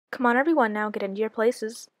Come on, everyone, now get into your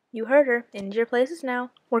places. You heard her. Into your places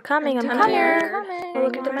now. We're coming. I'm coming. coming. Oh,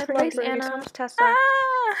 look at my place, Anna. Comes Tessa.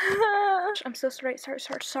 Ah! I'm so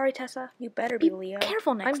sorry, Tessa. You better be Leo.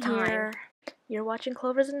 Careful next I'm time. here. You're watching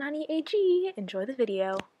Clovers and Honey AG. Enjoy the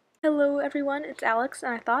video. Hello everyone, it's Alex,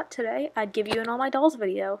 and I thought today I'd give you an All My Dolls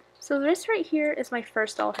video. So this right here is my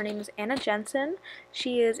first doll. Her name is Anna Jensen.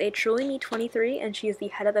 She is a Truly Me 23, and she is the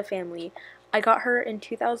head of the family. I got her in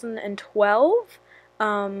 2012.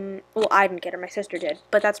 Well, I didn't get her, my sister did,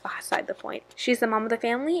 but that's beside the point. She's the mom of the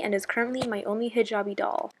family and is currently my only hijabi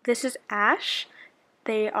doll. This is Ash.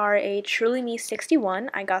 They are a Truly Me 61.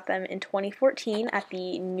 I got them in 2014 at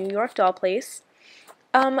the New York doll place.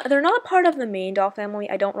 They're not a part of the main doll family.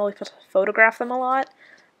 I don't really photograph them a lot.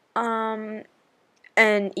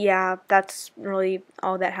 And yeah, that's really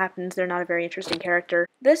all that happens. They're not a very interesting character.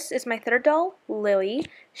 This is my third doll, Lily.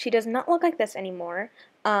 She does not look like this anymore.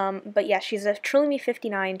 But yeah, she's a Truly Me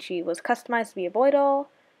 59. She was customized to be a boy doll.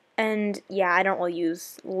 And yeah, I don't really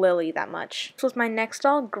use Lily that much. This was my next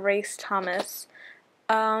doll, Grace Thomas.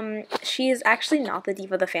 She is actually not the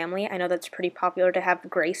diva of the family. I know that's pretty popular to have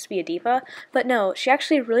Grace be a diva, but no, she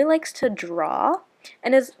actually really likes to draw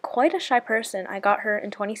and is quite a shy person. I got her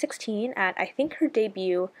in 2016 at, I think, her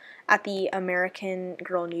debut at the American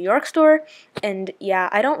Girl New York store, and yeah,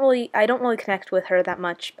 I don't really connect with her that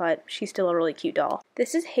much, but she's still a really cute doll.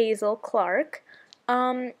 This is Hazel Clark.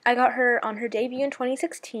 I got her on her debut in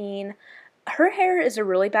 2016. Her hair is a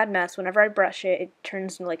really bad mess. Whenever I brush it, it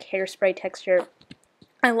turns into like hairspray texture.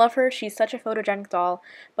 I love her, she's such a photogenic doll,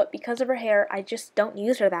 but because of her hair, I just don't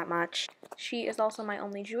use her that much. She is also my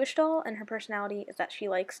only Jewish doll, and her personality is that she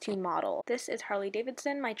likes to model. This is Harley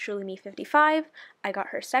Davidson, my Truly Me 55. I got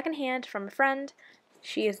her secondhand from a friend.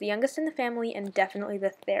 She is the youngest in the family and definitely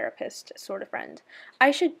the therapist sort of friend.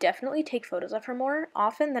 I should definitely take photos of her more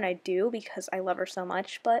often than I do because I love her so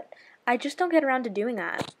much, but I just don't get around to doing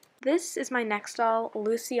that. This is my next doll,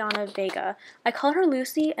 Luciana Vega. I call her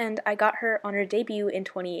Lucy, and I got her on her debut in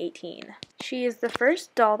 2018. She is the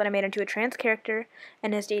first doll that I made into a trans character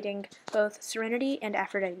and is dating both Serenity and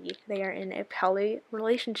Aphrodite. They are in a poly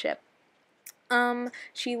relationship.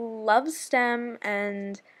 She loves STEM,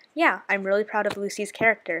 and yeah, I'm really proud of Lucy's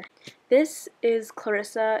character. This is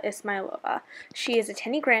Clarissa Ismailova. She is a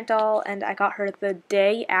Tenny Grant doll, and I got her the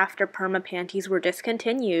day after perma panties were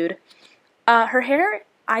discontinued. Her hair,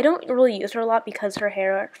 I don't really use her a lot because her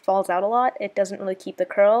hair falls out a lot. It doesn't really keep the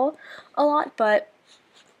curl a lot, but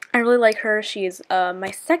I really like her. She's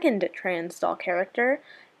my second trans doll character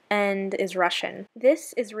and is Russian.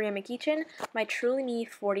 This is Ria McEachin, my Truly Me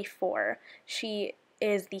 44. She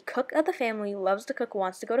is the cook of the family, loves to cook,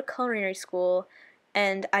 wants to go to culinary school,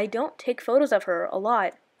 and I don't take photos of her a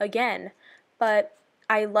lot, again, but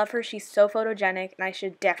I love her. She's so photogenic, and I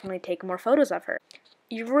should definitely take more photos of her.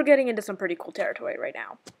 We're getting into some pretty cool territory right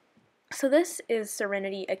now. So this is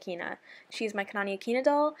Serenity Akina. She's my Kanani Akina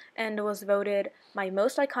doll and was voted my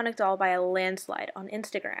most iconic doll by a landslide on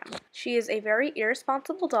Instagram. She is a very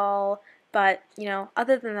irresponsible doll, but, you know,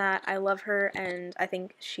 other than that, I love her and I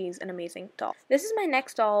think she's an amazing doll. This is my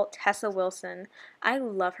next doll, Tessa Wilson. I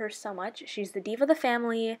love her so much. She's the diva of the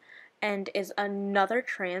family and is another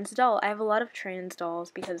trans doll. I have a lot of trans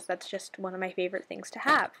dolls because that's just one of my favorite things to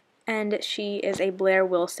have. And she is a Blair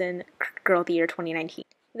Wilson Girl of the Year 2019.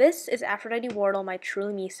 This is Aphrodite Wardle, my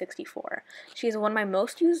Truly Me 64. She is one of my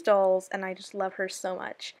most used dolls, and I just love her so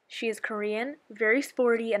much. She is Korean, very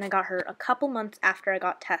sporty, and I got her a couple months after I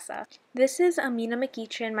got Tessa. This is Amina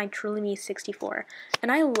McEachin, my Truly Me 64,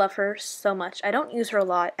 and I love her so much. I don't use her a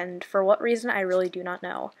lot, and for what reason, I really do not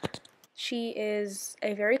know. She is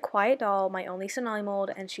a very quiet doll, my only Sonali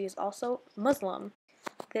mold, and she is also Muslim.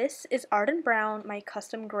 This is Arden Brown, my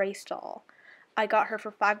custom Grace doll. I got her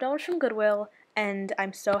for $5 from Goodwill, and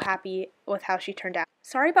I'm so happy with how she turned out.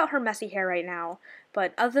 Sorry about her messy hair right now,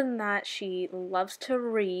 but other than that, she loves to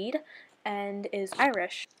read and is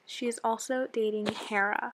Irish. She is also dating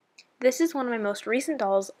Hera. This is one of my most recent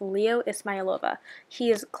dolls, Leo Ismailova.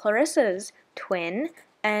 He is Clarissa's twin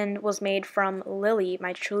and was made from Lily,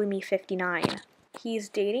 my Truly Me 59. He's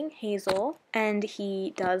dating Hazel, and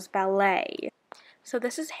he does ballet. So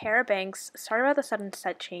this is Hera Banks. Sorry about the sudden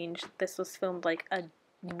set change. This was filmed like a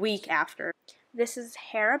week after. This is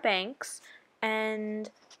Hera Banks,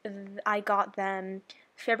 and I got them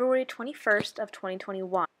February 21st of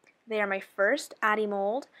 2021. They are my first Addie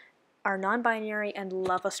mold, are non-binary, and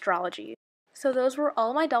love astrology. So those were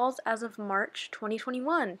all my dolls as of March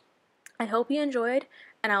 2021. I hope you enjoyed,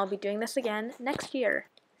 and I'll be doing this again next year.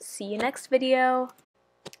 See you next video.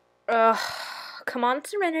 Come on,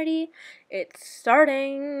 Serenity. It's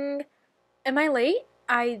starting. Am I late?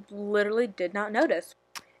 I literally did not notice.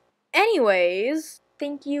 Anyways,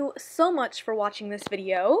 thank you so much for watching this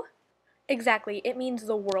video. Exactly, it means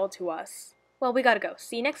the world to us. Well, we gotta go.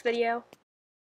 See you next video.